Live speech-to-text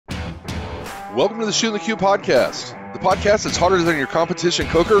Welcome to the Shootin the Que podcast, the podcast that's harder than your competition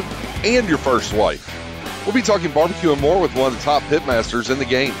cooker and your first wife. We'll be talking barbecue and more with one of the top pitmasters in the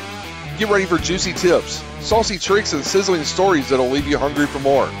game. Get ready for juicy tips, saucy tricks, and sizzling stories that'll leave you hungry for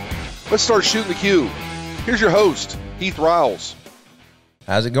more. Let's start Shootin the Que. Here's your host, Heath Riles.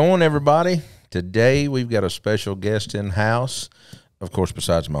 How's it going, everybody? Today we've got a special guest in house. Of course,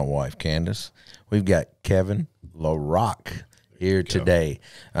 besides my wife, Candace, we've got Kevin LaRocque here today.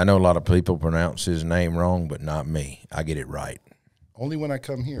 I know a lot of people pronounce his name wrong, but not me. I get it right. Only when I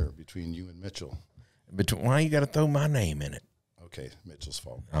come here between you and Mitchell. Why you got to throw my name in it? Okay, Mitchell's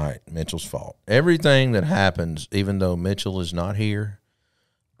fault. All right, Mitchell's fault. Everything that happens, even though Mitchell is not here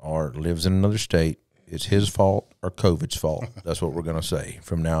or lives in another state, it's his fault or COVID's fault. That's what we're going to say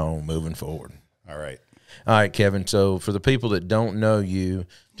from now on moving forward. All right. All right, Kevin. So for the people that don't know you,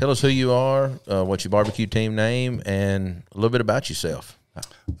 tell us who you are, what's your barbecue team name, and a little bit about yourself.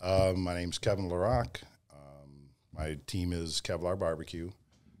 My name's Kevin LaRocque. My team is Kevlar BBQ,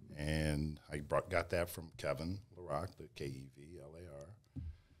 and I got that from Kevin LaRocque, the Kevlar.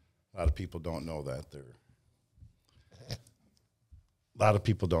 A lot of people don't know that. A lot of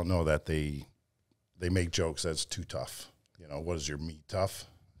people don't know that they make jokes that's too tough. You know, what is your meat tough?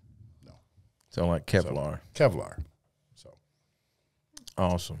 So like Kevlar. So, Kevlar. So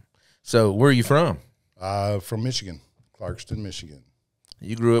awesome. So where are you from? From Michigan, Clarkston, Michigan.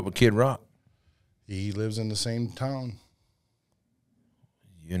 You grew up with Kid Rock. He lives in the same town.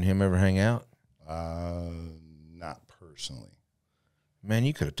 You and him ever hang out? Not personally. Man,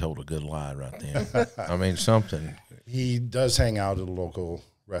 you could have told a good lie right then. I mean, something. He does hang out at a local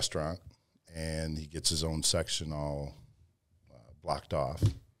restaurant, and he gets his own section all blocked off.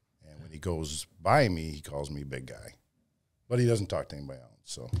 And when he goes by me, he calls me big guy. But he doesn't talk to anybody else.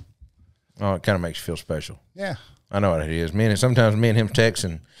 So, oh, it kind of makes you feel special. Yeah. I know what it is. Sometimes me and him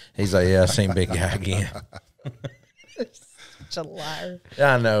texting, he's like, yeah, I seen big guy again. Such a liar.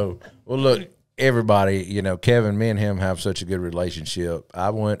 I know. Well, look, everybody, you know, Kevin, me and him have such a good relationship.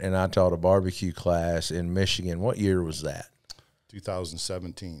 I went and I taught a barbecue class in Michigan. What year was that?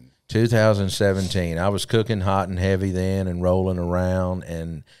 2017. 2017. I was cooking hot and heavy then and rolling around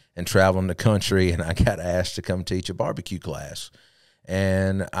and traveling the country, and I got asked to come teach a barbecue class.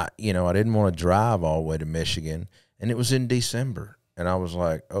 And, I didn't want to drive all the way to Michigan, and it was in December. And I was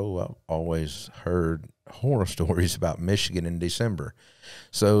like, oh, I've always heard horror stories about Michigan in December.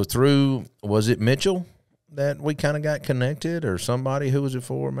 So was it Mitchell that we kind of got connected, or somebody? Who was it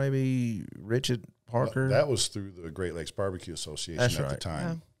for? Maybe Richard Parker? That was through the Great Lakes Barbecue Association at the time.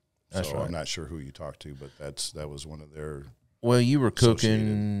 Yeah. That's right. I'm not sure who you talked to, but that was one of their. Well, you were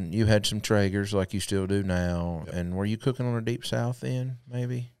cooking. You had some Traegers like you still do now. Yep. And were you cooking on a Deep South then,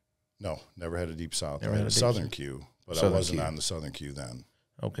 maybe? No, never had a Deep South. Never I had a Southern South. Que, but Southern I wasn't Que. on the Southern Que then.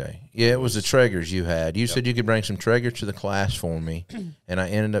 Okay. Yeah, it was the Traegers you had. You Yep. said you could bring some Traegers to the class for me, and I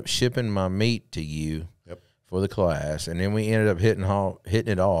ended up shipping my meat to you for the class, and then we ended up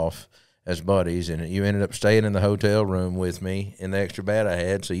hitting it off as buddies, and you ended up staying in the hotel room with me in the extra bed I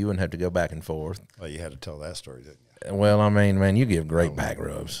had, so you wouldn't have to go back and forth. Well, you had to tell that story, didn't you? Well, I mean, man, you give great back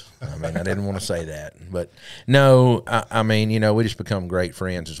rubs. I mean, I didn't want to say that. But, no, I mean, we just become great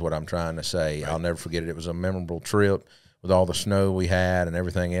friends is what I'm trying to say. Right. I'll never forget it. It was a memorable trip with all the snow we had and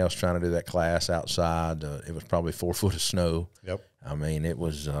everything else, trying to do that class outside. It was probably 4 foot of snow. Yep. I mean, it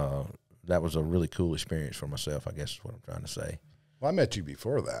was that was a really cool experience for myself, I guess is what I'm trying to say. Well, I met you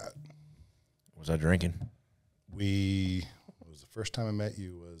before that. Was I drinking? It was the first time I met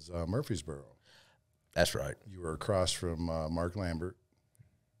you was Murfreesboro. That's right. You were across from Mark Lambert,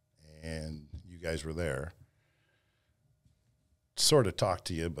 and you guys were there. Sort of talked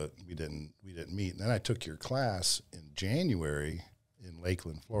to you, but we didn't meet. And then I took your class in January in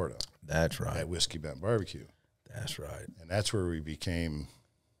Lakeland, Florida. That's right. At Whiskey Bent Barbecue. That's right. And that's where we became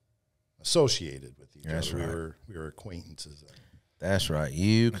associated with each That's other. right. We were acquaintances then. That's right.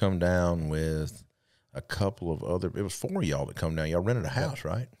 You come down with a couple of other. It was 4 of y'all that come down. Y'all rented a house,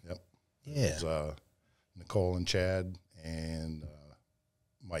 right? Yep. Yeah. It was Nicole and Chad and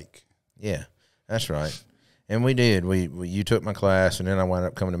Mike. Yeah, that's right. And we did. You took my class, and then I wound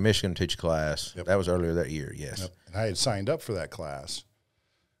up coming to Michigan to teach a class. Yep. That was earlier that year, yes. Yep. And I had signed up for that class,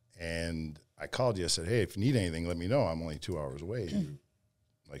 and I called you. I said, hey, if you need anything, let me know. I'm only 2 hours away. You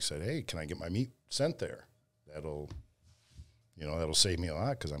said, hey, can I get my meat sent there? That'll save me a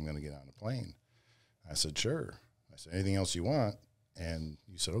lot because I'm going to get on a plane. I said, sure. I said, anything else you want? And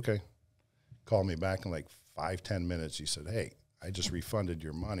you said, okay. Called me back in like 5-10 minutes. You said, hey, I just refunded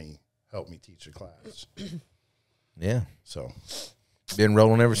your money. Help me teach a class. Yeah. So been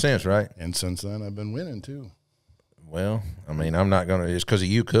rolling ever since, right? And since then, I've been winning too. Well, I mean, I'm not going to, it's because of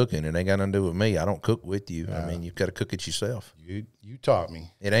you cooking. It ain't got nothing to do with me. I don't cook with you. I mean, you've got to cook it yourself. You taught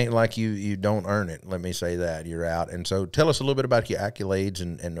me. It ain't like you don't earn it. Let me say that. You're out. And so tell us a little bit about your accolades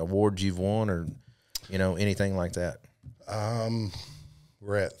and awards you've won, or, you know, anything like that.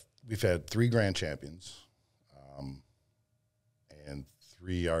 We've had 3 grand champions, and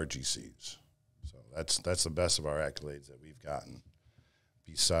 3 RGCs. So that's the best of our accolades that we've gotten.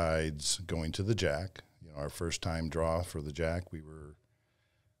 Besides going to the Jack, you know, our first time draw for the Jack, we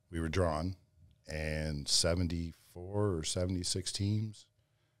were drawn, and 74 or 76 teams,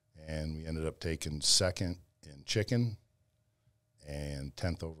 and we ended up taking second in chicken and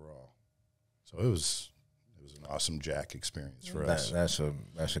 10th overall. So it was an awesome Jack experience for us. That's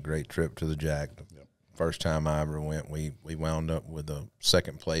a great trip to the Jack. Yep. First time I ever went, we wound up with a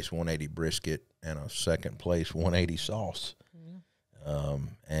second place 180 brisket and a second place 180 sauce.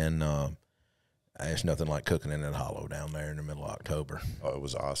 It's nothing like cooking in that hollow down there in the middle of October. Oh, it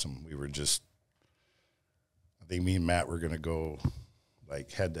was awesome. We were just, I think me and Matt were going to go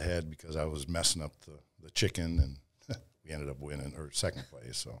like head to head because I was messing up the chicken, and we ended up winning, or second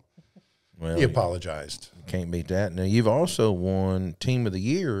place. So well, he apologized. You can't beat that. Now, you've also won Team of the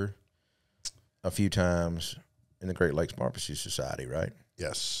Year a few times in the Great Lakes Barbecue Society, right?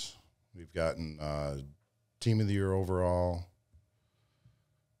 Yes. We've gotten Team of the Year overall.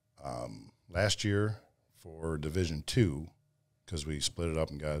 Last year for Division 2, because we split it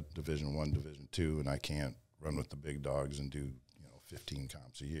up and got Division 1, Division 2, and I can't run with the big dogs and do 15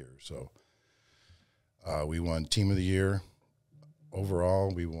 comps a year. So we won Team of the Year.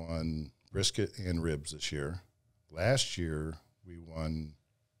 Overall, we won brisket and ribs this year. Last year, we won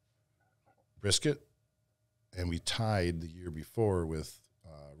brisket, and we tied the year before with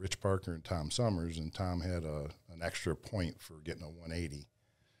Rich Parker and Tom Summers, and Tom had an extra point for getting a 180.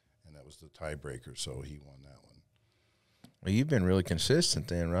 And that was the tiebreaker, so he won that one. Well, you've been really consistent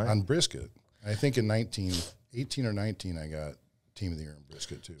then, right? On brisket. I think in 18 or 19, I got Team of the Year in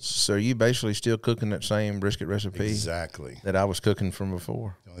brisket, too. So you basically still cooking that same brisket recipe? Exactly. That I was cooking from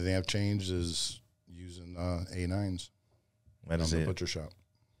before? The only thing I've changed is using A9s That is from the it. butcher shop.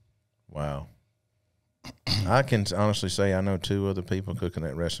 Wow. I can honestly say I know 2 other people cooking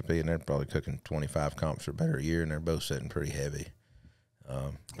that recipe, and they're probably cooking 25 comps or better a year, and they're both sitting pretty heavy.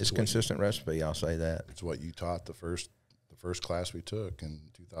 It's a consistent recipe, I'll say that. It's what you taught the first class we took in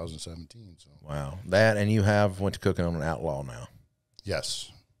 2017. So wow, that, and you went to cooking on an outlaw now. Yes,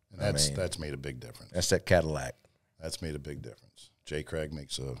 and that's made a big difference. That's that Cadillac. That's made a big difference. Jay Craig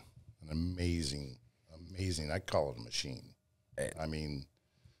makes an amazing. I call it a machine. I mean,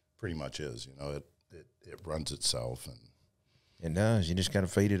 pretty much is. It runs itself, and it does. You just got to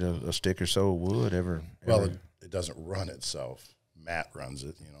feed it a stick or so of wood every. Well, it doesn't run itself. Matt runs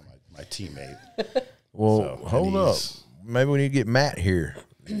it, my teammate. Well, so, hold up. Maybe we need to get Matt here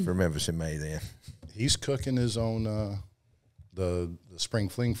for Memphis in May then. He's cooking his own the spring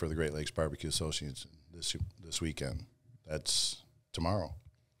fling for the Great Lakes Barbecue Association this weekend. That's tomorrow.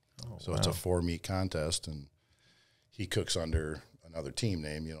 Oh, so wow. It's a 4-meat contest, and he cooks under another team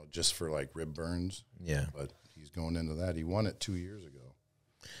name, just for like rib burns. Yeah. But he's going into that. He won it 2 years ago.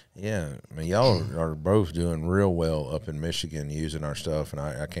 Yeah, I mean, y'all are both doing real well up in Michigan using our stuff, and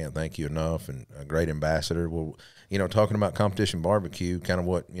I can't thank you enough, and a great ambassador. Well, talking about competition barbecue, kind of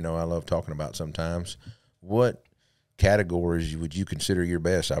what, I love talking about sometimes. What categories would you consider your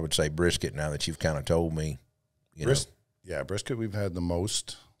best? I would say brisket, now that you've kind of told me. Yeah, brisket we've had the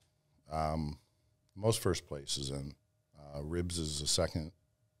most first places in. Ribs is the second,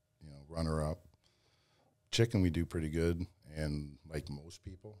 runner-up. Chicken we do pretty good. And like most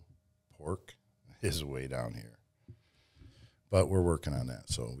people, pork is way down here. But we're working on that.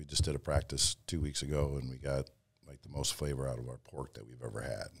 So we just did a practice 2 weeks ago, and we got like the most flavor out of our pork that we've ever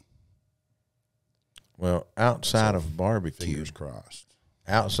had. Well, outside of barbecue, fingers crossed.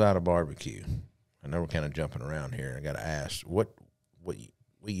 Outside of barbecue, I know we're kind of jumping around here. I got to ask, what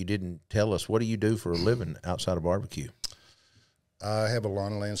you didn't tell us, what do you do for a living outside of barbecue? I have a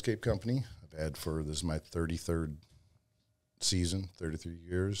lawn and landscape company. I've had this is my 33rd season, 33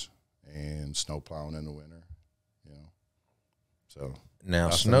 years, and snow plowing in the winter, So now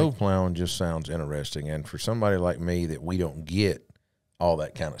snow plowing just sounds interesting, and for somebody like me that we don't get all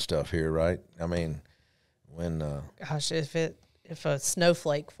that kind of stuff here, right? I mean, when gosh, if a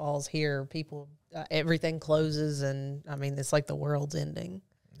snowflake falls here, people everything closes, and I mean it's like the world's ending.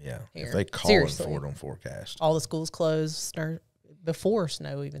 Yeah, here. If they call Seriously. it for it on forecast, all the schools close before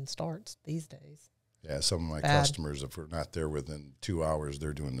snow even starts these days. Yeah, some of my customers, if we're not there within 2 hours,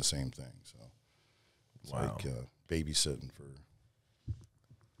 they're doing the same thing. So it's like babysitting for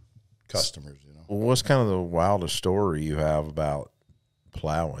customers, you know. Well, what's kind of the wildest story you have about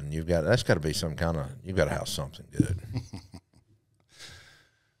plowing? That's got to be some kind of, you've got to have something good.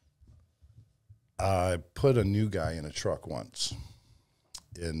 I put a new guy in a truck once,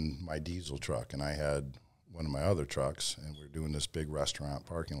 in my diesel truck, and I had one of my other trucks, and we were doing this big restaurant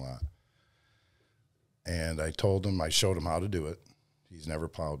parking lot. And I showed him how to do it. He's never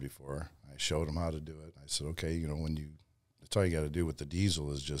plowed before. I showed him how to do it. I said, okay, you know, that's all you got to do with the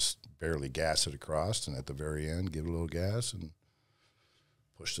diesel is just barely gas it across, and at the very end, give it a little gas and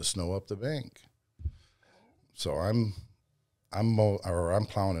push the snow up the bank. So I'm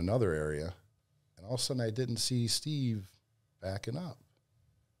plowing another area, and all of a sudden I didn't see Steve backing up.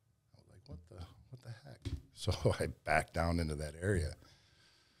 I was like, what the heck? So I backed down into that area.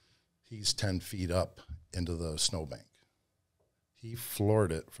 He's 10 feet up into the snowbank. He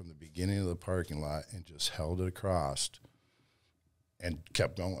floored it from the beginning of the parking lot and just held it across and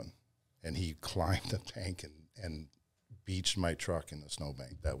kept going. And he climbed the bank and beached my truck in the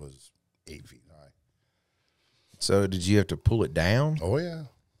snowbank. That was 8 feet high. So did you have to pull it down? Oh, yeah.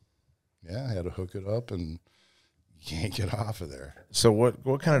 Yeah, I had to hook it up, and you can't get off of there. So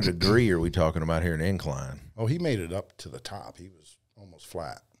what kind of degree are we talking about here in incline? Oh, he made it up to the top. He was almost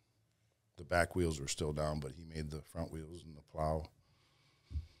flat. The back wheels were still down, but he made the front wheels and the plow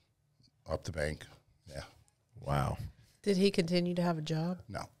up the bank. Yeah. Wow. Did he continue to have a job?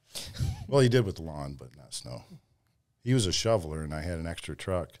 No. Well, he did with the lawn, but not snow. He was a shoveler, and I had an extra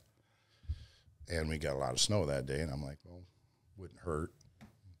truck, and we got a lot of snow that day, and I'm like, well, wouldn't hurt.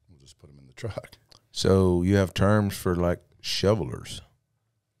 We'll just put him in the truck. So you have terms for, like, shovelers.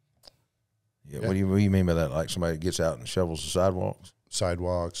 Yeah. What do you mean by that? Like somebody gets out and shovels the sidewalks?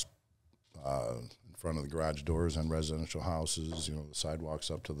 Sidewalks, in front of the garage doors on residential houses, you know, the sidewalks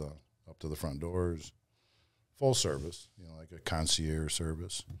up to the front doors. Full service, you know, like a concierge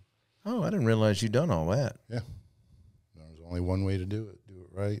service. Oh, I didn't realize you'd done all that. Yeah. There's only one way to do it. Do it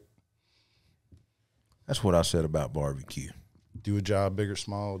right. That's what I said about barbecue. Do a job, big or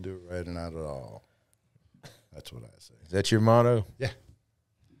small, do it right or not at all. That's what I say. Is that your motto? Yeah.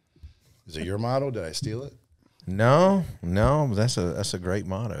 Is it your motto? Did I steal it? No, that's a great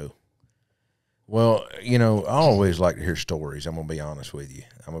motto. Well, you know, I always like to hear stories. I'm going to be honest with you.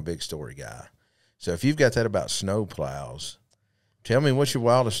 I'm a big story guy. So if you've got that about snow plows, tell me what's your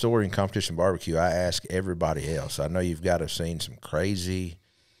wildest story in competition barbecue. I ask everybody else. I know you've got to have seen some crazy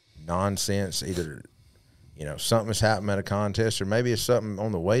nonsense, either, you know, something has happened at a contest, or maybe it's something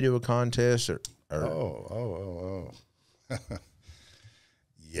on the way to a contest. Oh.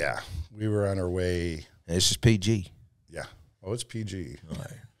 Yeah. We were on our way. And this is PG. Yeah. Oh, it's PG. All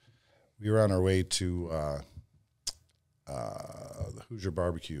right. We were on our way to the Hoosier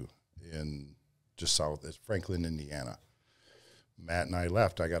Barbecue in just south of Franklin, Indiana. Matt and I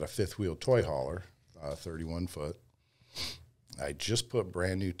left. I got a fifth wheel toy hauler, 31 foot. I just put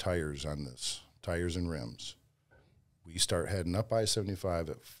brand new tires on this, tires and rims. We start heading up I-75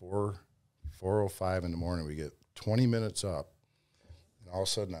 at 4:05 in the morning. We get 20 minutes up, and all of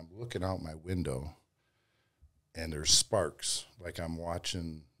a sudden I'm looking out my window, and there's sparks, like I'm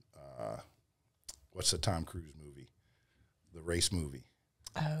watching, what's the Tom Cruise movie? The race movie.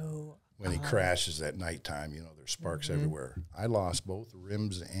 Oh. When he crashes at nighttime, you know, there's sparks everywhere. I lost both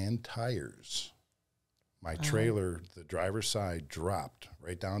rims and tires. My trailer, the driver's side, dropped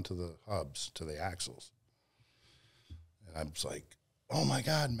right down to the hubs, to the axles. And I was like, oh, my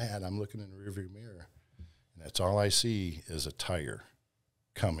God, Matt, I'm looking in the rearview mirror. And that's all I see is a tire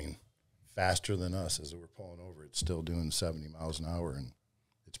coming faster than us as we're pulling over. It's still doing 70 miles an hour, and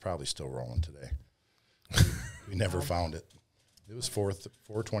it's probably still rolling today. We never found it. It was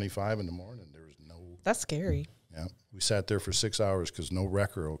 4:25 in the morning. There was no. That's scary. Yeah, we sat there for 6 hours because no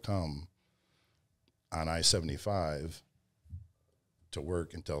wrecker will come on I-75 to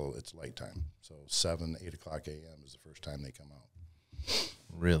work until it's light time. So 7, 8 o'clock a.m. is the first time they come out.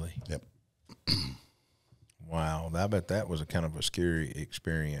 Really? Yep. Wow, I bet that was a kind of a scary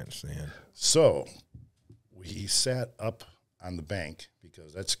experience then. So we sat up on the bank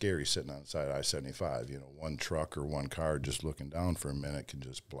because that's scary sitting on the side of I-75. You know, one truck or one car just looking down for a minute can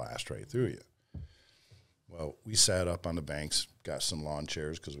just blast right through you. Well, we sat up on the banks, got some lawn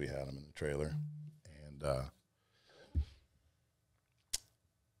chairs because we had them in the trailer, and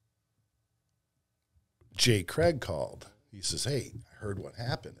Jay Craig called. He says, hey, I heard what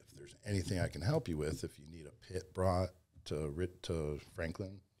happened. If there's anything I can help you with, if you need a pit brought to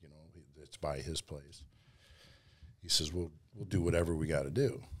Franklin, you know, it's by his place. He says, we'll do whatever we got to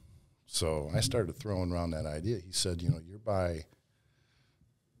do. So I started throwing around that idea. He said, you know, you're by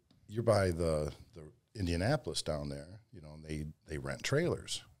the Indianapolis down there, you know, and they rent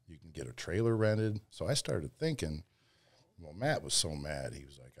trailers. You can get a trailer rented. So I started thinking, well, Matt was so mad. He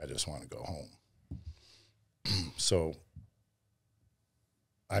was like, I just want to go home. So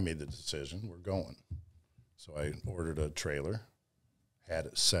I made the decision, we're going. So I ordered a trailer, had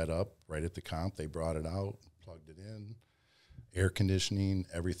it set up right at the comp. They brought it out, plugged it in, air conditioning,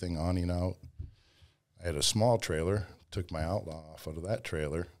 everything on and out. I had a small trailer, took my Outlaw off of that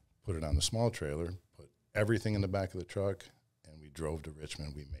trailer, put it on the small trailer, put everything in the back of the truck, and we drove to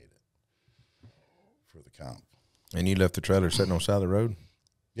Richmond. We made it for the comp. And you left the trailer sitting on the side of the road?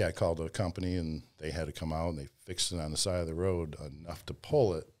 Yeah, I called a company, and they had to come out, and they fixed it on the side of the road enough to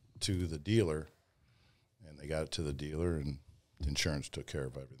pull it to the dealer. And they got it to the dealer, and the insurance took care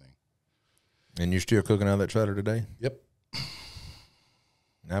of everything. And you're still cooking out of that trailer today? Yep.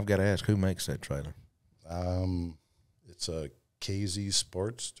 Now I've got to ask, who makes that trailer? It's a KZ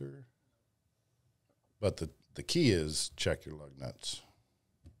Sportster. But the key is check your lug nuts.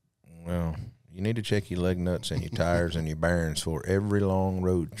 Well, you need to check your lug nuts and your tires and your bearings for every long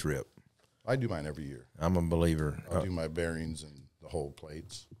road trip. I do mine every year. I'm a believer. I do my bearings and the whole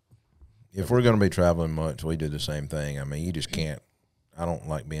plates. If we're going to be traveling much, we do the same thing. I mean, you just can't. I don't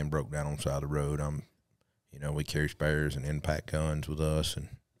like being broke down on the side of the road. We carry spares and impact guns with us, and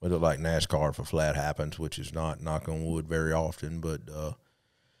we look like NASCAR if a flat happens, which is not, knock on wood, very often. But I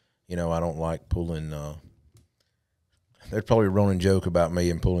don't like pulling. There's probably a running joke about me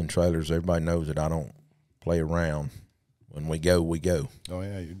and pulling trailers. Everybody knows that I don't play around. When we go, we go. Oh,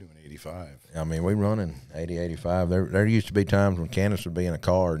 yeah, you're doing 85. I mean, we running 80, 85. There used to be times when Candace would be in a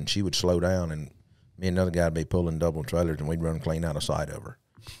car and she would slow down and me and another guy would be pulling double trailers and we'd run clean out of sight of her.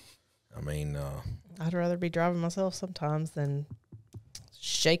 I mean. I'd rather be driving myself sometimes than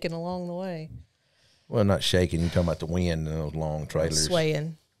shaking along the way. Well, not shaking. You're talking about the wind and those long trailers.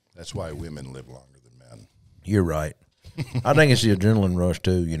 Swaying. That's why women live longer than men. You're right. I think it's the adrenaline rush,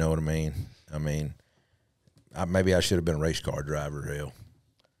 too. You know what I mean? Maybe I should have been a race car driver, hell.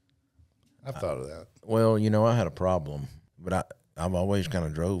 I've thought of that. Well, I had a problem, but I've always kind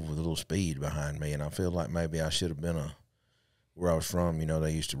of drove with a little speed behind me, and I feel like maybe I should have been where I was from,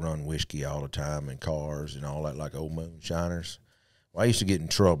 they used to run whiskey all the time in cars and all that, like old moonshiners. Well, I used to get in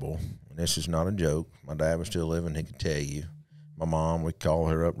trouble, and this is not a joke. My dad was still living, he could tell you. My mom, we call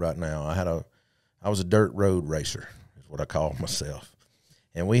her up right now. I was a dirt road racer, is what I call myself.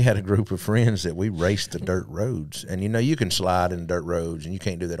 And we had a group of friends that we raced the dirt roads. And, you can slide in dirt roads, and you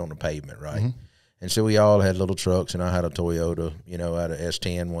can't do that on the pavement, right? Mm-hmm. And so we all had little trucks, and I had a Toyota, I had a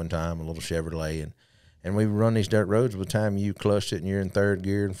S10 one time, a little Chevrolet. And we run these dirt roads. By the time you clutch it and you're in third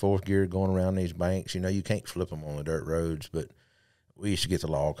gear and fourth gear going around these banks, you can't flip them on the dirt roads. But we used to get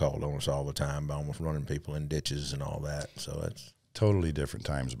the law called on us all the time by almost running people in ditches and all that. So that's totally different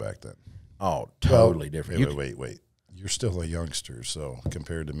times back then. Oh, totally different. Wait. You're still a youngster, so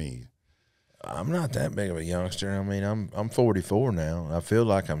compared to me. I'm not that big of a youngster. I mean, I'm 44 now. I feel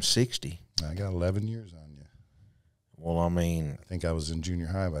like I'm 60. I got 11 years on you. Well, I think I was in junior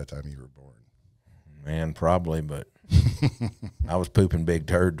high by the time you were born. Man, probably, but I was pooping big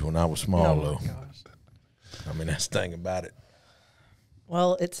turds when I was small, though. Gosh. That's the thing about it.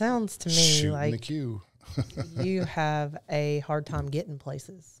 Well, it sounds to me Shootin like the Que. You have a hard time getting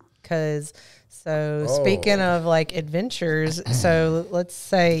places. Speaking of like adventures, so let's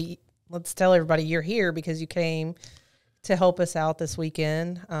tell everybody you're here because you came to help us out this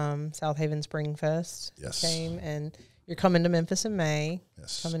weekend. South Haven Spring Fest. Yes. Came, and you're coming to Memphis in May.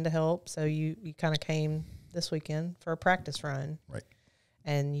 Yes. Coming to help. So you kind of came this weekend for a practice run. Right.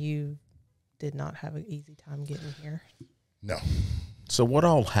 And you did not have an easy time getting here. No. So what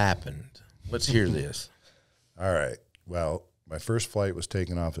all happened? Let's hear this. All right. Well, my first flight was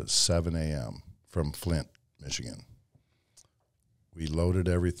taken off at 7 a.m. from Flint, Michigan. We loaded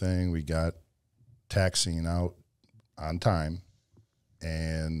everything. We got taxiing out on time,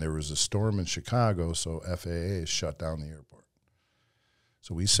 and there was a storm in Chicago, so FAA shut down the airport.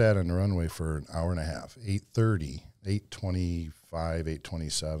 So we sat on the runway for an hour and a half, 8:30, 8:25,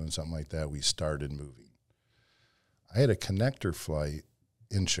 8:27, something like that. We started moving. I had a connector flight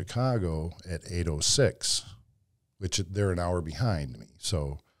in Chicago at 8:06. Which they're an hour behind me,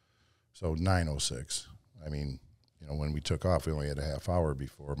 so 9:06. When we took off, we only had a half hour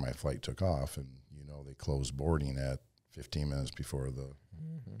before my flight took off, and they closed boarding at 15 minutes before the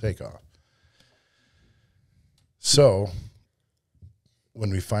takeoff. So when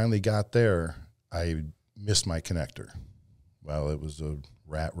we finally got there, I missed my connector. Well, it was a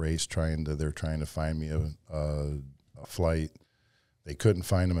rat race they're trying to find me a flight. They couldn't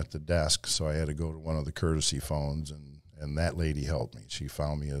find them at the desk, so I had to go to one of the courtesy phones, and that lady helped me. She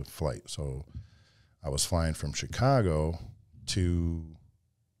found me a flight. So I was flying from Chicago to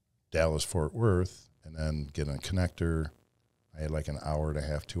Dallas, Fort Worth, and then getting a connector. I had like an hour and a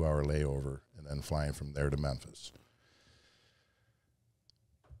half, 2 hour layover, and then flying from there to Memphis.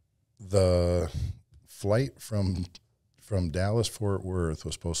 The flight from Dallas, Fort Worth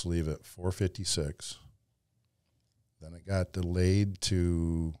was supposed to leave at 4:56. Then it got delayed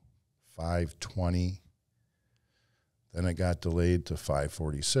to 5:20. Then it got delayed to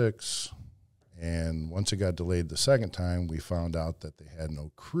 5:46. And once it got delayed the second time, we found out that they had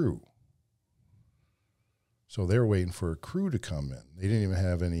no crew. So they were waiting for a crew to come in. They didn't even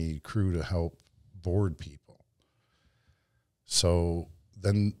have any crew to help board people. So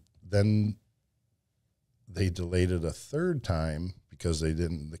then they delayed it a third time because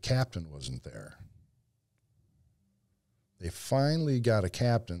the captain wasn't there. They finally got a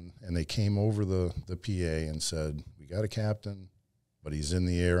captain, and they came over the PA and said, we got a captain, but he's in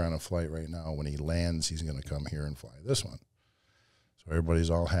the air on a flight right now. When he lands, he's going to come here and fly this one. So everybody's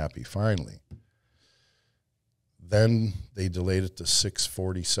all happy, finally. Then they delayed it to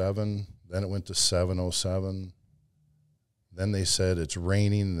 6:47. Then it went to 7:07. Then they said it's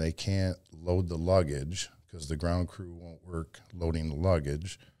raining and they can't load the luggage because the ground crew won't work loading the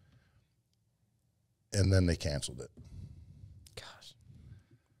luggage. And then they canceled it. Gosh.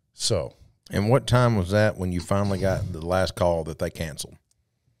 So. And what time was that when you finally got the last call that they canceled?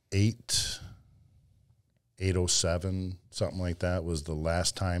 8:07, something like that, was the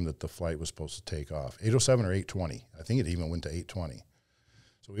last time that the flight was supposed to take off. 8:07 or 8:20. I think it even went to 8:20.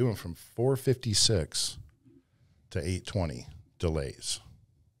 So we went from 4:56 to 8:20 delays.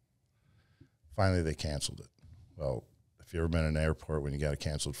 Finally, they canceled it. Well, if you've ever been in an airport when you got a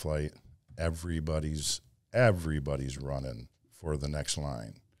canceled flight, everybody's running for the next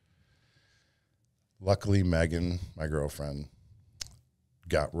line. Luckily, Megan, my girlfriend,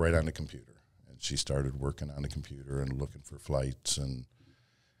 got right on the computer. She started working on the computer and looking for flights, and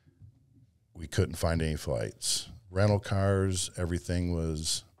we couldn't find any flights. Rental cars, everything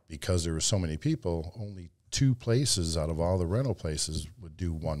was, because there were so many people, only 2 places out of all the rental places would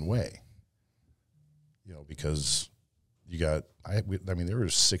do one way. You know, because you got, I mean, there were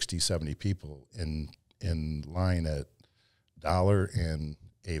 60, 70 people in line at Dollar and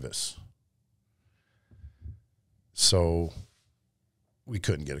Avis. So we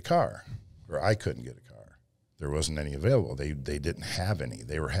couldn't get a car. Or I couldn't get a car. There wasn't any available. They didn't have any.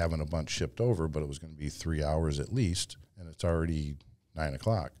 They were having a bunch shipped over, but it was going to be 3 hours at least, and it's already 9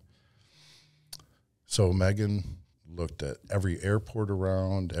 o'clock. So Megan looked at every airport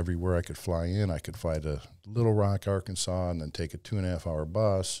around, everywhere I could fly in. I could fly to Little Rock, Arkansas, and then take a 2.5-hour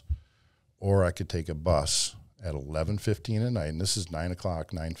bus, or I could take a bus at 11:15 at night, and this is 9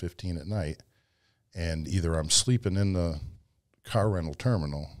 o'clock, 9:15 at night, and either I'm sleeping in the car rental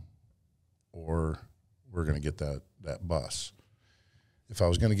terminal, or we're going to get that bus. If I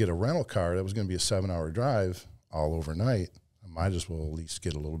was going to get a rental car, that was going to be a 7-hour drive all overnight. I might as well at least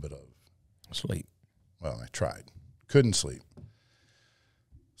get a little bit of sleep. Well, I tried. Couldn't sleep.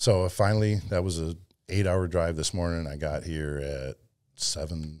 So finally, that was a 8-hour drive this morning. I got here at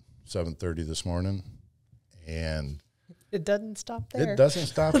 7:30 this morning, and it doesn't stop there. It doesn't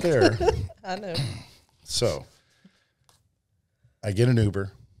stop there. I know. So I get an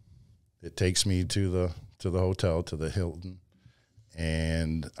Uber. It takes me to the hotel, to the Hilton,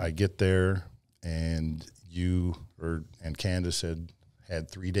 and I get there, and and Candace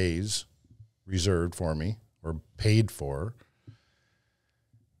had 3 days reserved for me or paid for,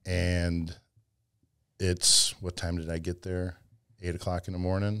 and it's, what time did I get there? 8 o'clock in the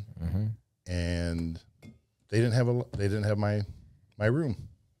morning, and they didn't have my room.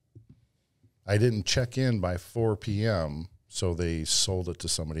 I didn't check in by 4 p.m., so they sold it to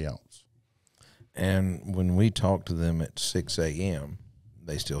somebody else. And when we talked to them at 6 a.m.,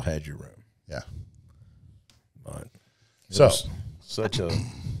 they still had your room. Yeah. But so such a...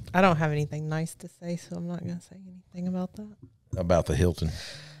 I don't have anything nice to say, so I'm not going to say anything about that. About the Hilton.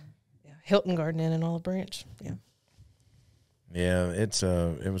 Yeah, Hilton Garden Inn and Olive Branch. Yeah. Yeah, it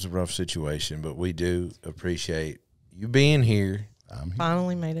was a rough situation, but we do appreciate you being here.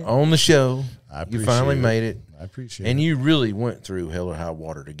 Finally made it. On the show. You finally made it. I appreciate it. And you really went through hell or high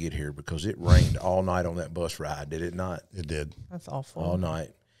water to get here, because it rained all night on that bus ride, did it not? It did. That's awful. All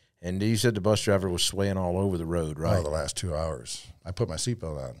night. And you said the bus driver was swaying all over the road, right? Oh, the last 2 hours. I put my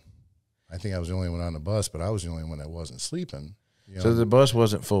seatbelt on. I think I was the only one on the bus, but I was the only one that wasn't sleeping. You know? So the bus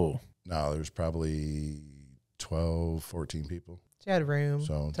wasn't full? No, there was probably 12, 14 people. You had room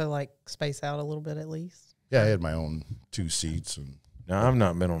to, like, space out a little bit at least. Yeah, I had my own 2 seats. And now, I've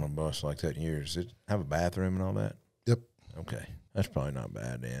not been on a bus like that in years. Does it have a bathroom and all that? Yep. Okay. That's probably not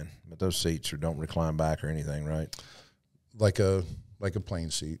bad then. But those seats don't recline back or anything, right? Like a like a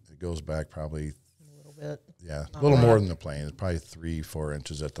plane seat. It goes back probably A little bit. yeah, a little more than the plane. It's probably 3-4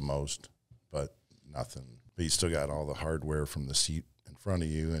 inches at the most, but nothing. But you still got all the hardware from the seat in front of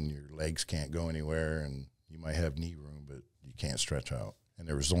you, and your legs can't go anywhere, and you might have knee room, but you can't stretch out. And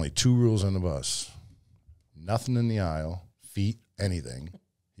there was only 2 rules on the bus: nothing in the aisle, feet, anything.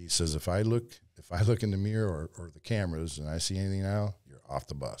 He says, if I look in the mirror or the cameras and I see anything now, you're off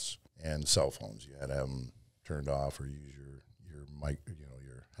the bus. And cell phones, you had to have them turned off or use your mic,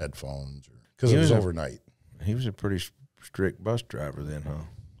 your headphones, because it was overnight. He was a pretty strict bus driver then, huh?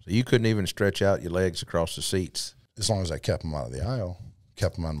 So you couldn't even stretch out your legs across the seats. As long as I kept them out of the aisle,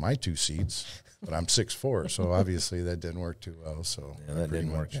 kept them on my 2 seats. But I'm 6'4", so obviously that didn't work too well. So Yeah, that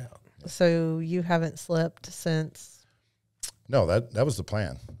didn't work out. So you haven't slept since? No, that was the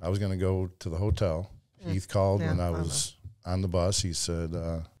plan. I was going to go to the hotel. Heath called when I was on the bus. He said,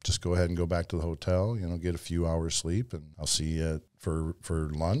 just go ahead and go back to the hotel, get a few hours sleep, and I'll see you for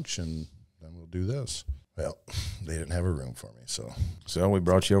lunch, and then we'll do this. Well, they didn't have a room for me, so. So we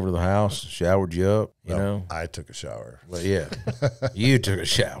brought you over to the house, showered you up, you know. I took a shower. Well, yeah, you took a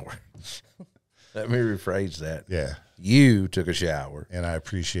shower. Let me rephrase that. Yeah. You took a shower. And I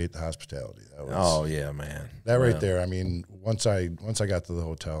appreciate the hospitality. That was, Oh, yeah, man. That right there, I mean, once I got to the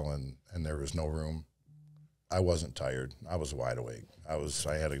hotel and there was no room, I wasn't tired. I was wide awake.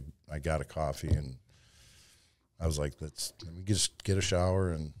 I got a coffee, and I was like, let me just get a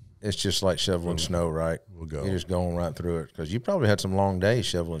shower, and It's just like shoveling snow, right? we'll go. You're just going right through it. Because you probably had some long days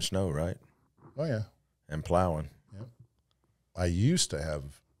shoveling snow, right? Oh, yeah. And plowing. Yep. I used to have,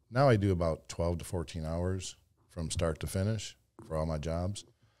 now I do about 12 to 14 hours from start to finish for all my jobs.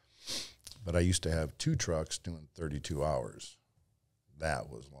 But I used to have 2 trucks doing 32 hours. That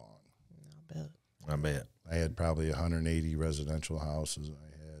was long. I bet. I had probably 180 residential houses. I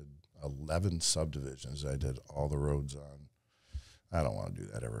had 11 subdivisions I did all the roads on. I don't want to do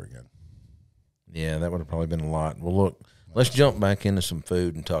that ever again. Yeah, that would have probably been a lot. Well, look, let's jump back into some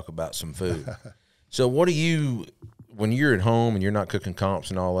food and talk about some food. So what do you, when you're at home and you're not cooking comps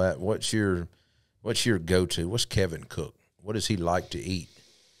and all that, what's your go-to? What's Kevin cook? What does he like to eat?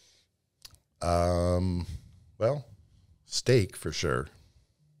 Well, steak for sure.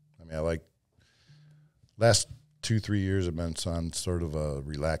 I mean, I like, last 2-3 years I've been on sort of a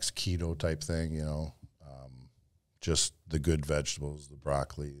relaxed keto type thing, just the good vegetables, the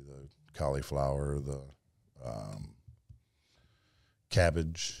broccoli, the cauliflower, the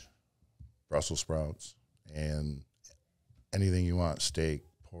cabbage, Brussels sprouts, and anything you want, steak,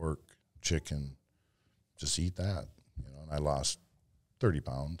 pork, chicken, just eat that, and I lost 30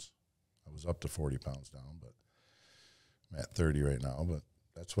 pounds. I was up to 40 pounds down, but I'm at 30 right now, but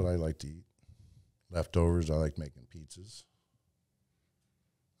that's what I like to eat. Leftovers, I like making pizzas.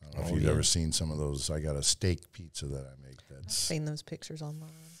 I don't know if you've ever seen some of those. I got a steak pizza that I make that's I've seen those pictures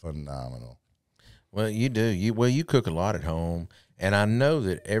online. phenomenal. Well, you do. You cook a lot at home, and I know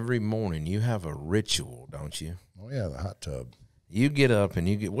that every morning you have a ritual, don't you? Oh, yeah, the hot tub. You get up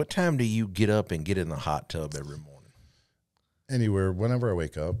and what time do you get up and get in the hot tub every morning? Anywhere, whenever I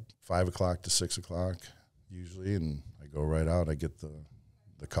wake up, 5 o'clock to 6 o'clock usually, and I go right out. I get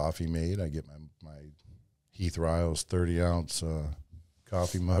the coffee made. I get my Heath Riles 30-ounce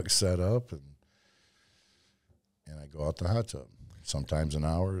coffee mug set up, and I go out the hot tub. Sometimes an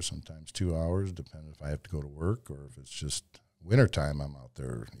hour, sometimes 2 hours, depending if I have to go to work, or if it's just wintertime, I'm out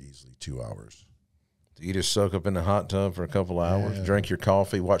there easily 2 hours. Do you just soak up in the hot tub for a couple hours, drink your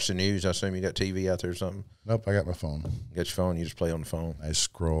coffee, watch the news? I assume you got TV out there or something? Nope, I got my phone. You got your phone, you just play on the phone? I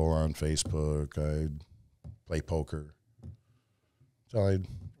scroll on Facebook. I play poker. So I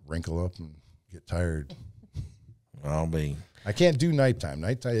wrinkle up and get tired. I can't do nighttime.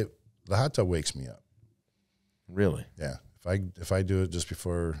 Nighttime, the hot tub wakes me up. Really? Yeah. If I do it just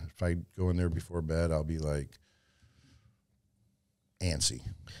before, if I go in there before bed, I'll be like antsy.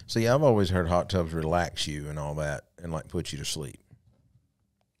 See, I've always heard hot tubs relax you and all that and like put you to sleep.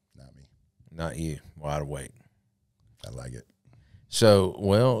 Not me. Not you. Wide awake. I like it. So,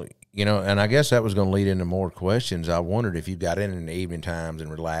 well, and I guess that was going to lead into more questions. I wondered if you got in the evening times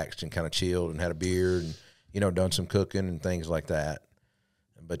and relaxed and kind of chilled and had a beer and, done some cooking and things like that.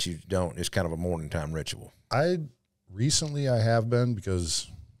 But you don't. It's kind of a morning time ritual. Recently I have been, because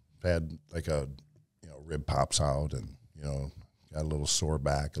I've had like a, rib pops out and, got a little sore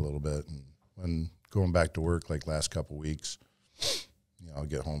back a little bit. And when going back to work, like last couple of weeks, I'll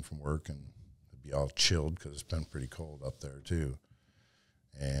get home from work and it'd be all chilled because it's been pretty cold up there too.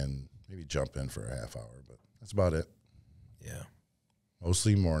 And maybe jump in for a half hour, but that's about it. Yeah.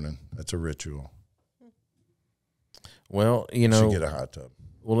 Mostly morning. That's a ritual. Well, you should know, get a hot tub.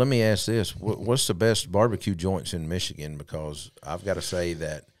 well, let me ask this: what's the best barbecue joints in Michigan? Because I've got to say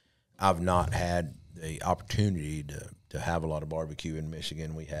that I've not had the opportunity to have a lot of barbecue in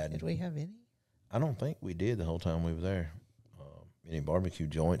Michigan. Did we have any? I don't think we did the whole time we were there. Any barbecue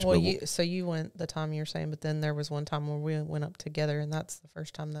joints? Well, but so you went the time you're saying, but then there was one time where we went up together, and that's the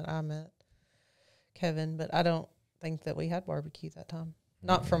first time that I met Kevin. But I don't think that we had barbecue that time.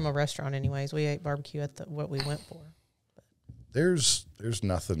 Not from a restaurant, anyways. We ate barbecue at what we went for. There's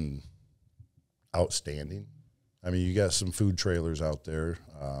nothing outstanding. I mean, you got some food trailers out there.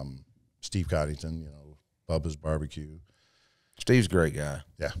 Steve Coddington, Bubba's Barbecue. Steve's a great guy.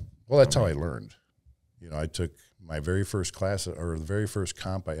 Yeah. Well, that's how I learned. I took my very first class, or the very first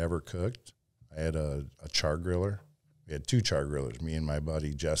comp I ever cooked. I had a char griller. We had 2 char grillers, me and my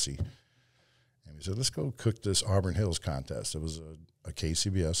buddy Jesse. And we said, let's go cook this Auburn Hills contest. It was a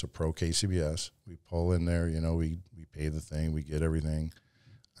KCBS, a pro KCBS. We pull in there, we pay the thing, we get everything.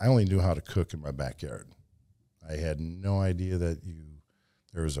 I only knew how to cook in my backyard. I had no idea that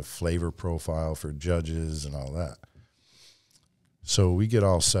there was a flavor profile for judges and all that. So we get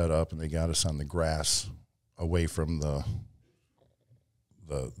all set up, and they got us on the grass away from the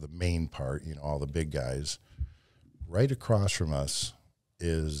main part, all the big guys. Right across from us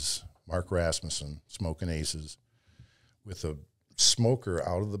is Mark Rasmussen, Smoking Aces, with a smoker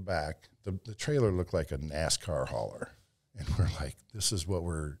out of the back. The trailer looked like a NASCAR hauler. And we're like, this is what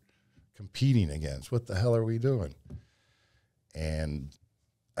we're competing against. What the hell are we doing? And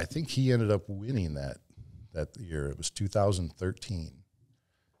I think he ended up winning that year. It was 2013.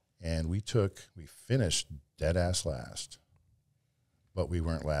 And we finished dead ass last, but we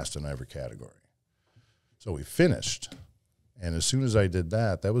weren't last in every category. So we finished. And as soon as I did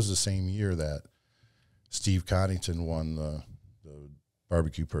that was the same year that Steve Coddington won the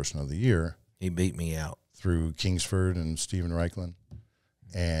Barbecue Person of the Year. He beat me out. Through Kingsford and Stephen Reichland.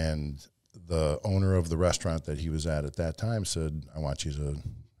 And the owner of the restaurant that he was at that time said, I want you to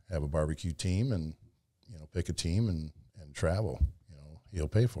have a barbecue team and, pick a team and travel. He'll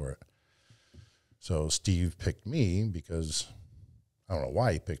pay for it. So Steve picked me because, I don't know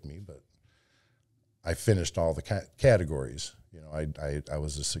why he picked me, but I finished all the categories. I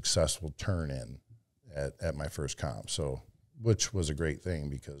was a successful turn-in at my first comp, which was a great thing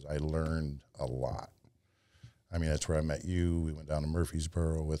because I learned a lot. I mean, that's where I met you. We went down to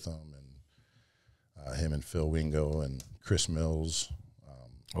Murfreesboro with him, and him and Phil Wingo and Chris Mills.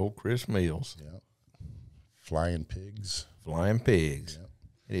 Chris Mills. Yeah. Flying Pigs. Flying Pigs. Yeah.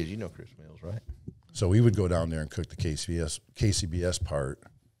 It is. You know Chris Mills, right? So we would go down there and cook the KCBS part,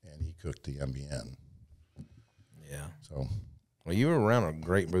 and he cooked the MBN. Yeah. So, well, you were around a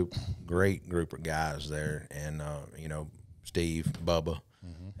great group of guys there, and Steve, Bubba,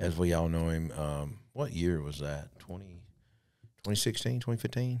 as we all know him. What year was that? 2016,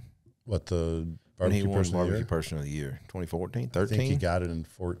 2015? What, the Barbecue Barbecue Person of the Year? 2014, 13? I think he got it in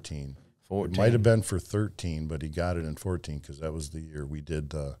 14. 14. It might have been for 13, but he got it in 14 because that was the year we did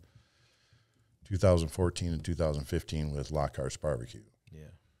the 2014 and 2015 with Lockhart's Barbecue.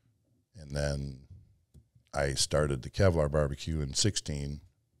 Yeah. And then I started the Kevlar BBQ in 16,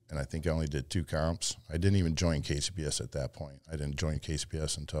 and I think I only did 2 comps. I didn't even join KCBS at that point. I didn't join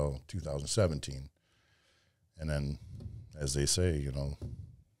KCBS until 2017. And then, as they say,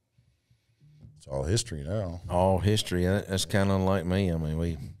 it's all history now. All history. That's kind of like me. I mean,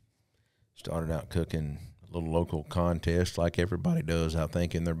 we started out cooking a little local contest like everybody does, I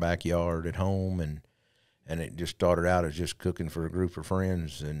think, in their backyard at home. And it just started out as just cooking for a group of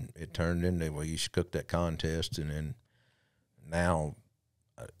friends. And it turned into, well, you should cook that contest. And then now,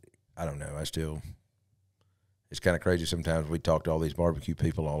 I don't know. It's kind of crazy sometimes. We talk to all these barbecue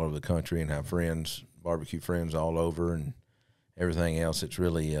people all over the country and have friends, barbecue friends all over and everything else. It's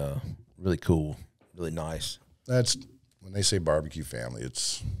really, really cool, really nice. That's when they say barbecue family,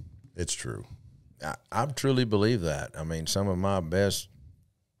 it's true. I truly believe that. I mean, some of my best,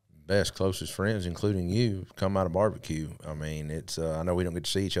 closest friends, including you, come out of barbecue. I mean, it's I know we don't get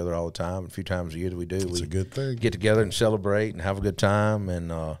to see each other all the time. A few times a year that we do. It's a good thing. Get together and celebrate and have a good time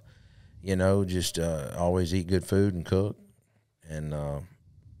and, just always eat good food and cook. And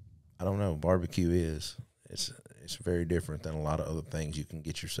I don't know, barbecue it's very different than a lot of other things you can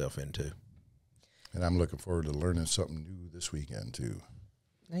get yourself into. And I'm looking forward to learning something new this weekend, too.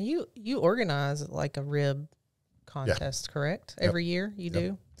 Now, you organize like a rib contest, correct? Every year you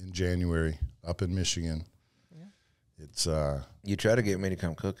do? In January, up in Michigan. Yeah. It's you try to get me to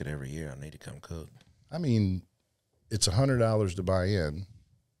come cook it every year. I need to come cook. I mean, it's $100 to buy in,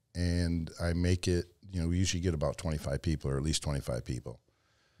 and I make it, we usually get about 25 people or at least 25 people.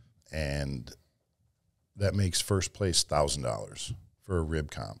 And that makes first place $1,000 for a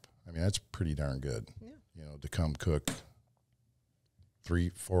rib comp. I mean, that's pretty darn good. Yeah. You know, to come cook 3,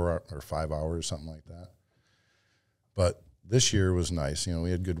 4, or 5 hours, something like that. But this year was nice. You know,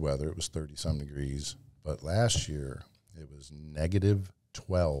 we had good weather. It was 30-some degrees. But last year, it was negative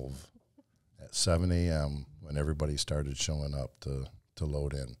 12 at 7 a.m. when everybody started showing up to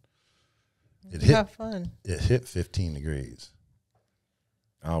load in. Have fun. It hit 15 degrees.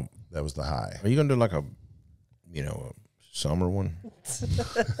 That was the high. Are you going to do like a summer one?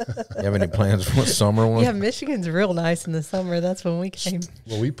 You have any plans for a summer one? Yeah, Michigan's real nice in the summer. That's when we came.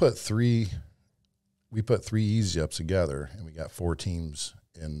 Well, we put three easy ups together, and we got 4 teams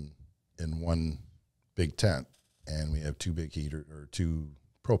in one big tent, and we have 2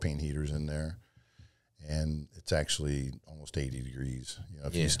 propane heaters in there, and it's actually almost 80 degrees. You know,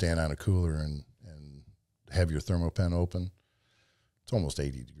 if you stand on a cooler and have your thermopen open, it's almost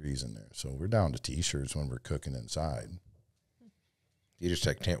 80 degrees in there. So we're down to T-shirts when we're cooking inside. You just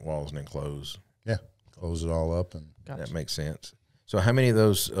take tent walls and then close. Yeah, close it all up. And Gotcha. That makes sense. So how many of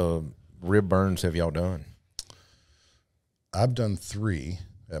those rib burns have y'all done? I've done 3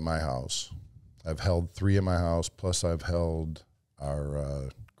 at my house. I've held 3 at my house, plus I've held our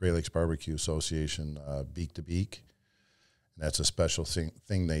Great Lakes Barbecue Association beak to beak. And that's a special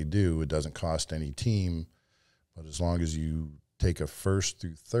thing they do. It doesn't cost any team, but as long as you take a 1st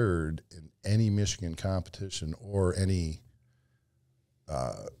through 3rd in any Michigan competition or any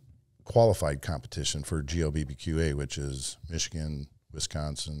qualified competition for GLBBQA, which is Michigan,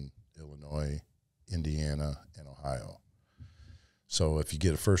 Wisconsin, Illinois, Indiana, and Ohio. So if you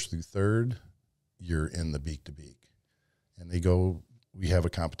get a 1st through 3rd, you're in the beak to beak. And we have a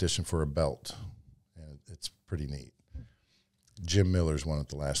competition for a belt, and it's pretty neat. Jim Miller's won it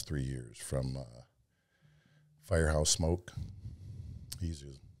the last 3 years from Firehouse Smoke. He's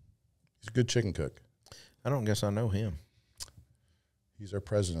a good chicken cook. I don't guess I know him. He's our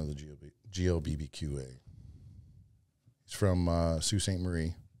president of the GLBBQA. He's from Sault Ste.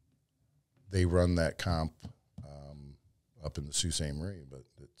 Marie. They run that comp up in the Sault Ste. Marie, but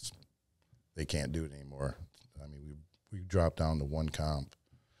they can't do it anymore. I mean, we dropped down to 1 comp.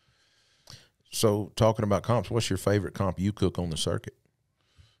 So talking about comps, what's your favorite comp you cook on the circuit?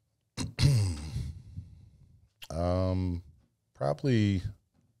 Probably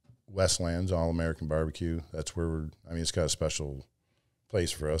Westland's All-American Barbecue. That's where it's got a special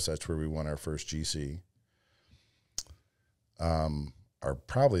place for us. That's where we won our first GC.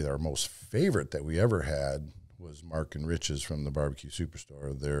 Our most favorite that we ever had was Mark and Rich's from the Barbecue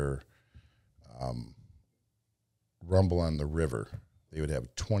Superstore. Their Rumble on the River. They would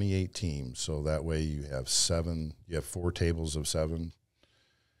have 28 teams, so that way you have 4 tables of 7,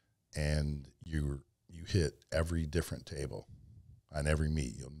 and you hit every different table on every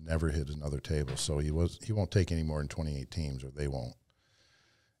meet. You'll never hit another table. So he won't take any more than 28 teams, or they won't.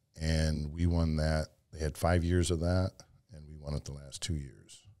 And we won that. They had 5 years of that, and we won it the last 2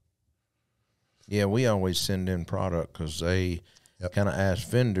 years. Yeah, we always send in product because they kind of ask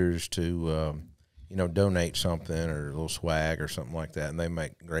vendors to, donate something or a little swag or something like that, and they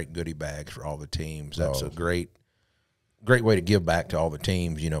make great goodie bags for all the teams. That's a great way to give back to all the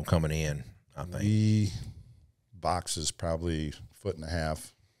teams, coming in, I think. The box is probably 1.5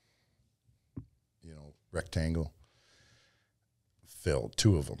 foot, rectangle, filled,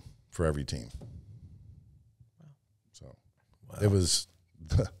 2 of them for every team. So it was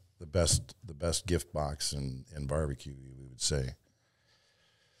the best gift box in barbecue, we would say.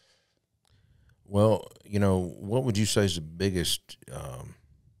 Well, what would you say is the biggest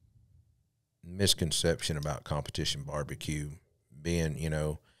misconception about competition barbecue being,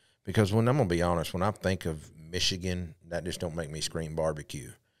 because I'm going to be honest, when I think of Michigan, that just don't make me scream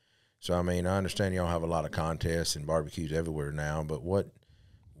barbecue. So, I understand y'all have a lot of contests and barbecues everywhere now, but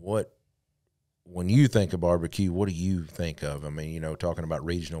when you think of barbecue, what do you think of? Talking about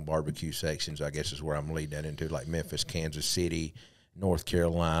regional barbecue sections, I guess is where I'm leading that into, like Memphis, Kansas City, North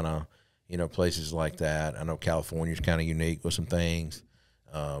Carolina, places like that. I know California's kind of unique with some things.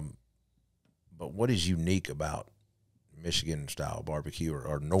 But what is unique about Michigan-style barbecue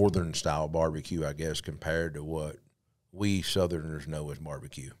or northern-style barbecue, I guess, compared to what we Southerners know as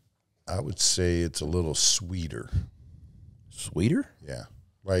barbecue? I would say it's a little sweeter. Sweeter? Yeah.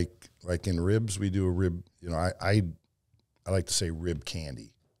 Like in ribs, we do a rib, I like to say rib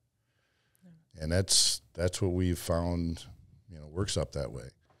candy. And that's what we've found, works up that way.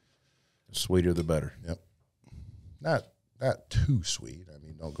 The sweeter the better. Yep. Not too sweet.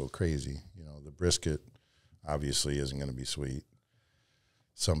 Don't go crazy. The brisket obviously isn't going to be sweet.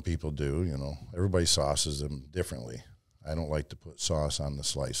 Some people do, Everybody sauces them differently. I don't like to put sauce on the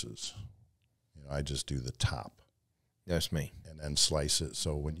slices. I just do the top. That's me. And then slice it.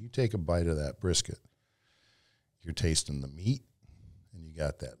 So when you take a bite of that brisket, you're tasting the meat, and you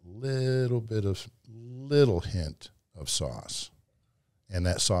got that little hint of sauce. And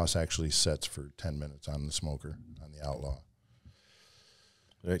that sauce actually sets for 10 minutes on the smoker, on the Outlaw.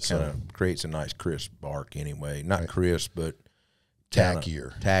 It kind of creates a nice crisp bark anyway. Not crisp, but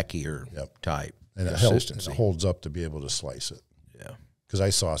tackier type and consistency. it holds up to be able to slice it. Yeah. Because I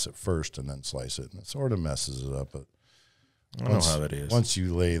sauce it first and then slice it, and it sort of messes it up. But I know how that is. Once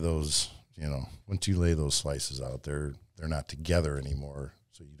you lay those, once you lay those slices out, they're not together anymore,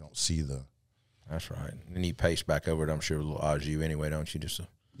 so you don't see the. That's right. And you paste back over it, I'm sure, a little au jus anyway, don't you? Just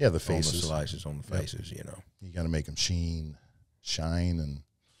the faces. On the slices on the faces, You got to make them shine, and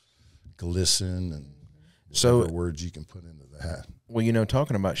glisten, and whatever words you can put into that. Well,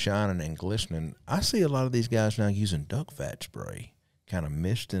 talking about shining and glistening, I see a lot of these guys now using duck fat spray, kind of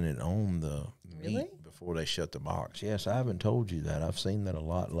misting it on the meat before they shut the box. Yes, I haven't told you that. I've seen that a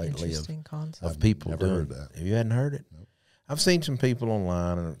lot lately of people doing heard that. Have you hadn't heard it? Nope. I've seen some people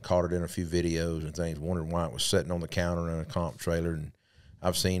online and caught it in a few videos and things, wondering why it was sitting on the counter in a comp trailer. And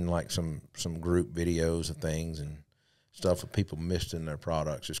I've seen like some group videos of things and stuff of people misting their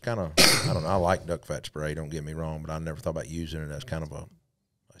products. It's kind of, I don't know, I like duck fat spray, don't get me wrong, but I never thought about using it as kind of a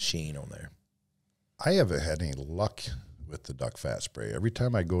sheen on there. I haven't had any luck with the duck fat spray. Every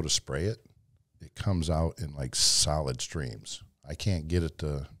time I go to spray it, it comes out in like solid streams. I can't get it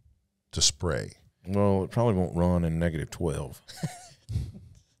to spray. Well, it probably won't run in -12.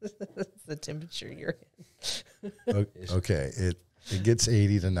 The temperature you're in. Okay, it gets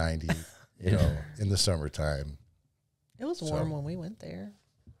 80 to 90, in the summertime. It was warm when we went there.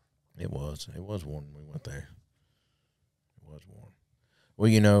 It was warm when we went there. It was warm.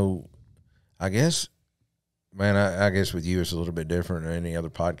 Well, I guess, man, I guess with you it's a little bit different than any other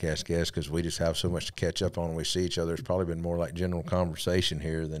podcast guest because we just have so much to catch up on when we see each other. It's probably been more like general conversation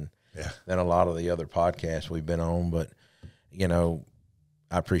here than a lot of the other podcasts we've been on. But,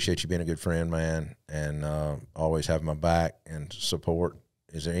 I appreciate you being a good friend, man, and always have my back and support.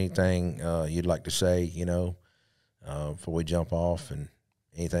 Is there anything you'd like to say, before we jump off and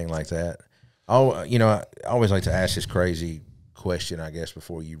anything like that? I always like to ask this crazy question, I guess,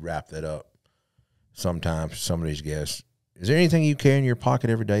 before you wrap that up. Sometimes some of these guests, is there anything you carry in your pocket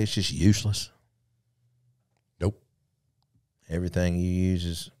every day that's just useless? Nope. Everything you use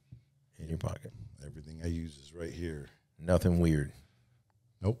is in your pocket. Everything I use is right here. Nothing weird.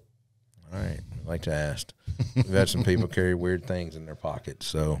 Nope. All right. I like to ask. We've had some people carry weird things in their pockets.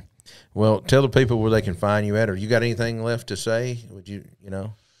 So, well, tell the people where they can find you at. Or you got anything left to say? Would you,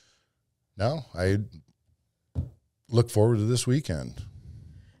 No, I look forward to this weekend.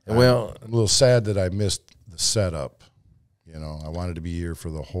 Well, I'm a little sad that I missed the setup. I wanted to be here for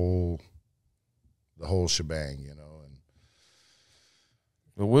the whole shebang, and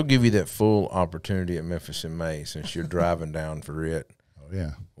well, we'll give you that full opportunity at Memphis in May since you're driving down for it. Oh,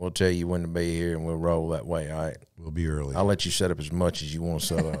 yeah. We'll tell you when to be here, and we'll roll that way, all right? We'll be early. I'll let you set up as much as you want to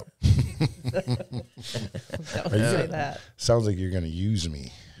set up. Don't say that. Sounds like you're going to use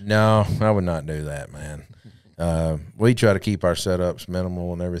me. No, I would not do that, man. We try to keep our setups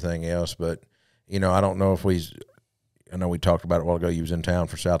minimal and everything else, but, I don't know if I know we talked about it a while ago. You was in town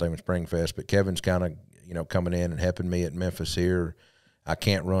for South Haven Spring Fest, but Kevin's kind of, coming in and helping me at Memphis here. I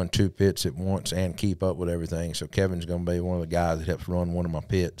can't run 2 pits at once and keep up with everything, so Kevin's going to be one of the guys that helps run one of my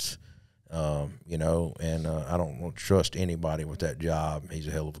pits, and I don't want to trust anybody with that job. He's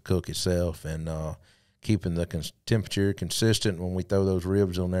a hell of a cook himself, and keeping the temperature consistent when we throw those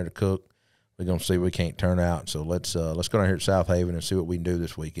ribs on there to cook, we're going to see we can't turn out. So let's go down here to South Haven and see what we can do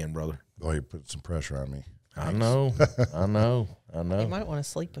this weekend, brother. Oh, you put some pressure on me. I know. You might want to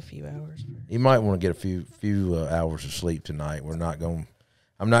sleep a few hours. You might want to get a few hours of sleep tonight. I'm not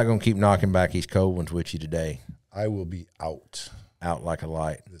going to keep knocking back these cold ones with you today. I will be out like a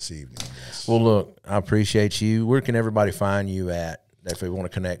light this evening. Yes. Well, look, I appreciate you. Where can everybody find you at if they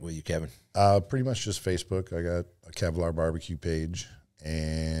want to connect with you, Kevin? Pretty much just Facebook. I got a Kevlar BBQ page,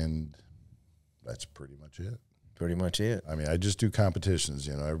 and that's pretty much it. Pretty much it. I mean, I just do competitions.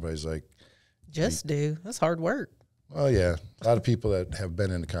 Everybody's like, that's hard work. Well, yeah. A lot of people that have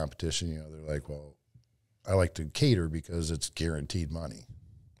been in the competition, they're like, well, I like to cater because it's guaranteed money.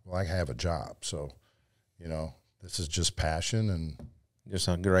 Well, I have a job. So, this is just passion and just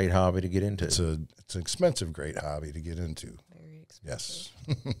a great hobby to get into. It's an expensive, great hobby to get into. Very expensive.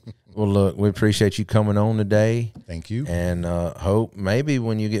 Yes. Well, look, we appreciate you coming on today. Thank you. And hope maybe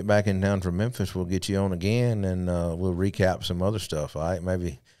when you get back in town from Memphis, we'll get you on again and we'll recap some other stuff. All right.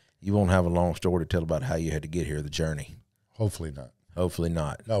 Maybe you won't have a long story to tell about how you had to get here, the journey. Hopefully not. Hopefully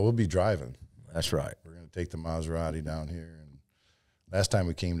not. No, we'll be driving. That's right. We're going to take the Maserati down here. And last time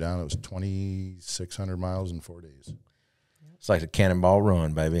we came down, it was 2,600 miles in 4 days. It's like a cannonball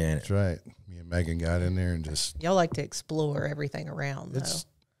run, baby, ain't it? That's right. Me and Megan got in there and just. Y'all like to explore everything around, though. It's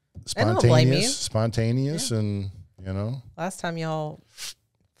And I don't blame you. spontaneous, and you know. Last time y'all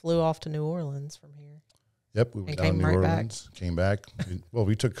flew off to New Orleans from here. Yep, we went down to New Orleans, came back.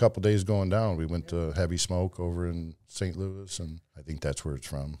 We took a couple days going down. We went to Heavy Smoke over in St. Louis, and I think that's where it's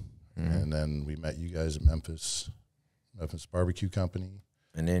from. And then we met you guys at Memphis Barbecue Company.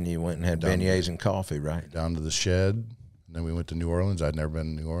 And then you went and had beignets and coffee, right? Down to the shed, and then we went to New Orleans. I'd never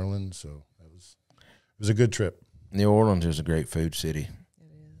been to New Orleans, so it was a good trip. New Orleans is a great food city.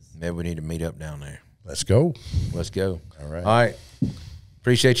 It is. Maybe we need to meet up down there. Let's go. Let's go. All right. All right.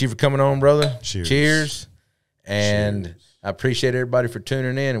 Appreciate you for coming on, brother. Cheers. Cheers. And Cheers. I appreciate everybody for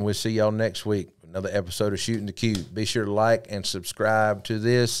tuning in, and we'll see y'all next week. Another episode of Shootin the Que. Be sure to like and subscribe to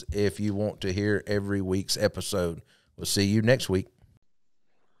this if you want to hear every week's episode. We'll see you next week.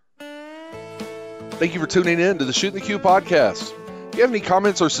 Thank you for tuning in to the Shootin the Que podcast. If you have any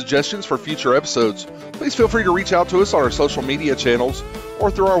comments or suggestions for future episodes, please feel free to reach out to us on our social media channels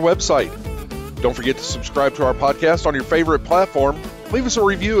or through our website. Don't forget to subscribe to our podcast on your favorite platform. Leave us a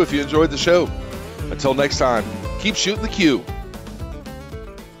review if you enjoyed the show. Until next time, keep shooting the Que.